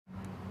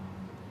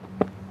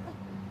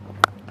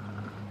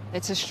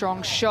It's a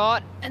strong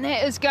shot, and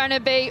that is going to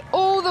be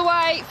all the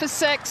way for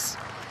 6.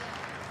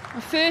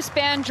 The first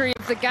boundary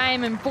of the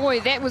game, and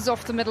boy, that was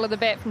off the middle of the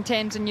bat from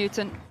Tamsin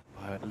Newton.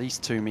 Oh, at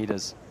least 2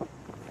 metres.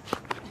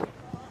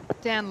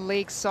 Down the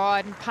leg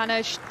side and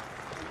punished.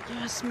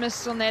 Just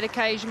missed on that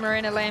occasion,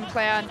 Marina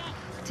Lamplough.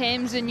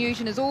 Tamsin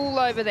Newton is all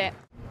over that.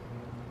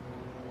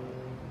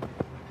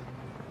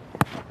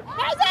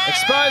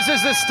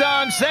 Exposes the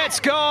stumps. That's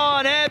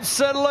gone.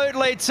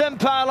 Absolutely. Tim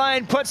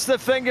Parlane puts the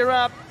finger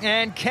up,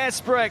 and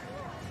Kasprick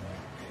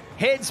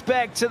heads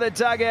back to the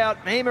dugout.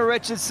 Emma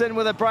Richardson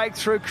with a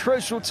breakthrough.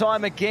 Crucial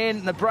time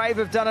again. The Brave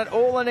have done it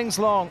all innings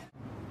long.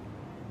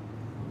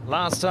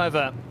 Last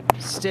over.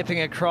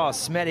 Stepping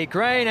across. Maddie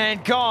Green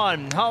and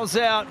gone. Holes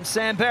out.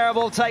 Sam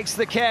Barrable takes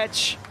the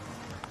catch.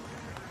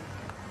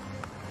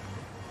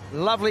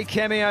 Lovely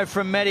cameo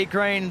from Maddie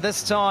Green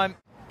this time.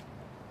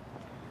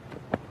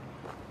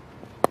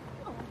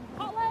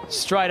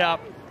 Straight up.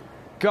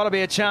 Got to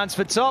be a chance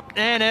for top,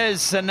 and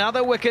is.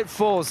 Another wicket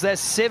falls. There's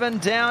 7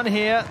 down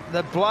here.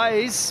 The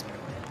Blaze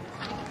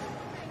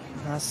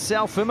are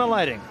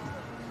self-immolating.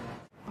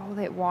 Oh,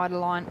 that wide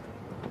line.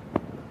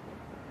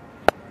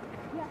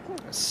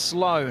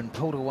 Slow and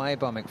pulled away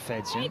by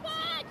McFadzean.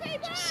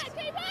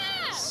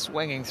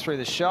 Swinging through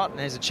the shot, and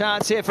there's a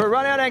chance here for a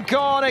run out, and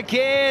gone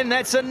again.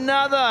 That's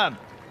another.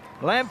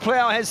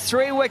 Lamplough has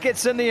 3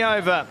 wickets in the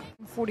over.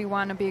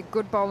 41 would be a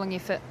good bowling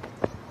effort.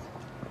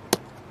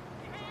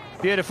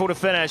 Beautiful to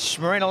finish.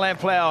 Marina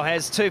Lamplough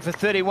has 2 for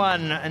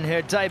 31 in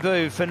her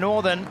debut for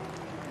Northern.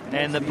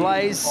 And the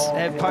Blaze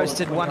have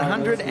posted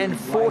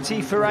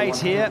 140 for 8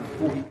 here.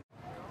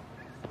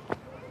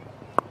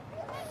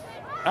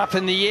 Up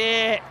in the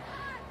air.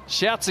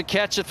 Shouts a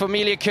catcher for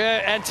Melie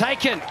Kerr, and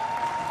taken.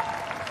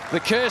 The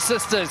Kerr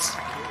sisters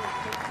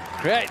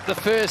create the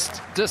first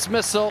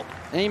dismissal.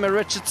 Emma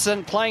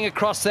Richardson playing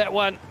across that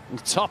one.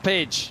 Top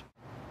edge.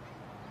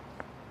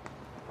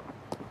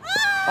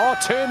 Oh,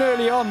 turn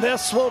early on.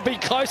 This will be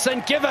close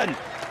and given.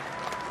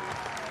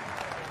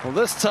 Well,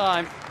 this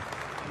time,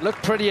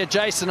 looked pretty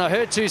adjacent. I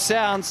heard 2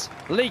 sounds.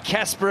 Lee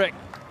Kasprick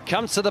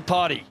comes to the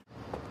party.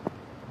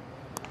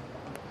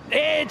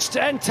 Edged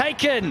and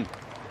taken.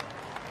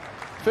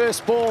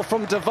 First ball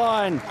from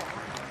Devine.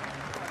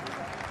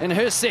 In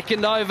her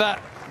second over,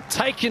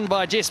 taken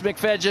by Jess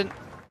McFadzean.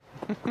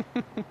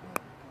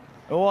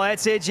 Oh,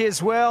 that's edgy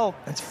as well.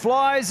 It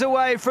flies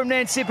away from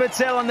Nancy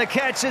Patel, and the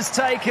catch is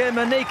taken.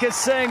 Monika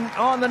Singh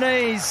on the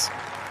knees.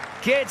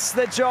 Gets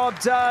the job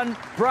done.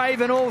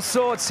 Brave in all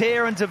sorts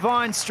here, and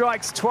Devine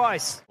strikes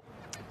twice.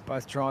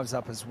 Both drives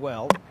up as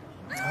well.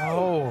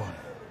 Oh.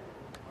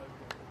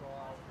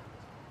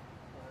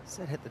 Does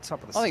that hit the top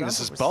of the stump? I think this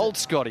is bold,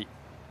 Scotty.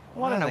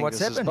 Well, I don't know what's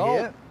happened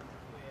here.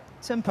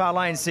 Tim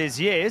Parlane says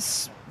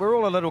yes. We're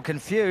all a little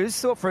confused.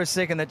 Thought for a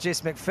second that Jess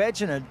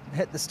McFadzean had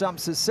hit the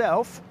stumps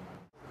herself.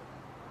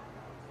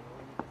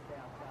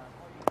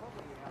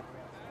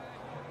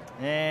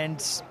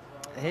 And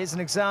here's an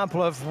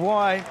example of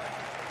why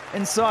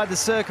inside the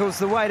circle's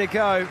the way to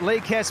go. Lee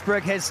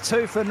Kasprick has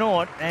 2 for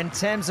 0, and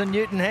Tamsin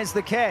Newton has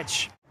the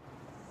catch.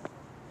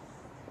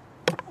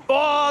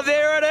 Oh,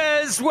 there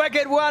it is.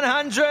 Wicket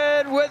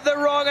 100 with the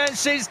wrong, and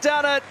she's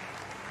done it.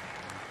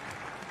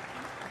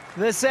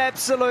 This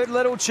absolute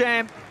little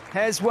champ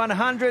has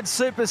 100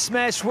 super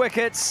smash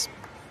wickets,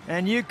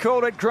 and you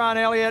called it, Grant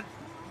Elliott,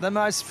 the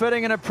most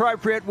fitting and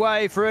appropriate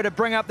way for her to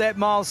bring up that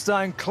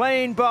milestone.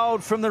 Clean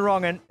bowled from the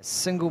wrong end.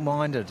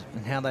 Single-minded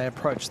in how they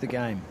approach the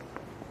game.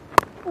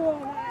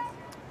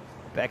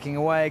 Backing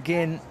away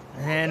again,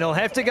 and he'll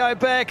have to go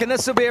back, and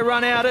this will be a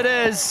run out. It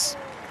is.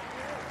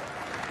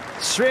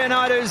 Shreya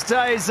Naidu's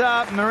day's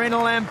up. Marina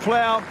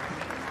Lamplough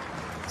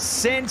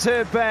sent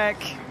her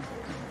back.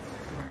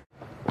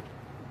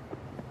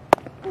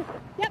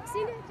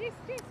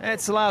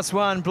 That's the last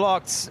one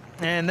blocked,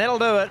 and that'll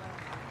do it.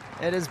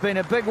 It has been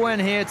a big win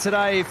here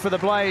today for the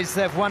Blaze.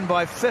 They've won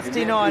by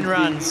 59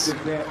 runs.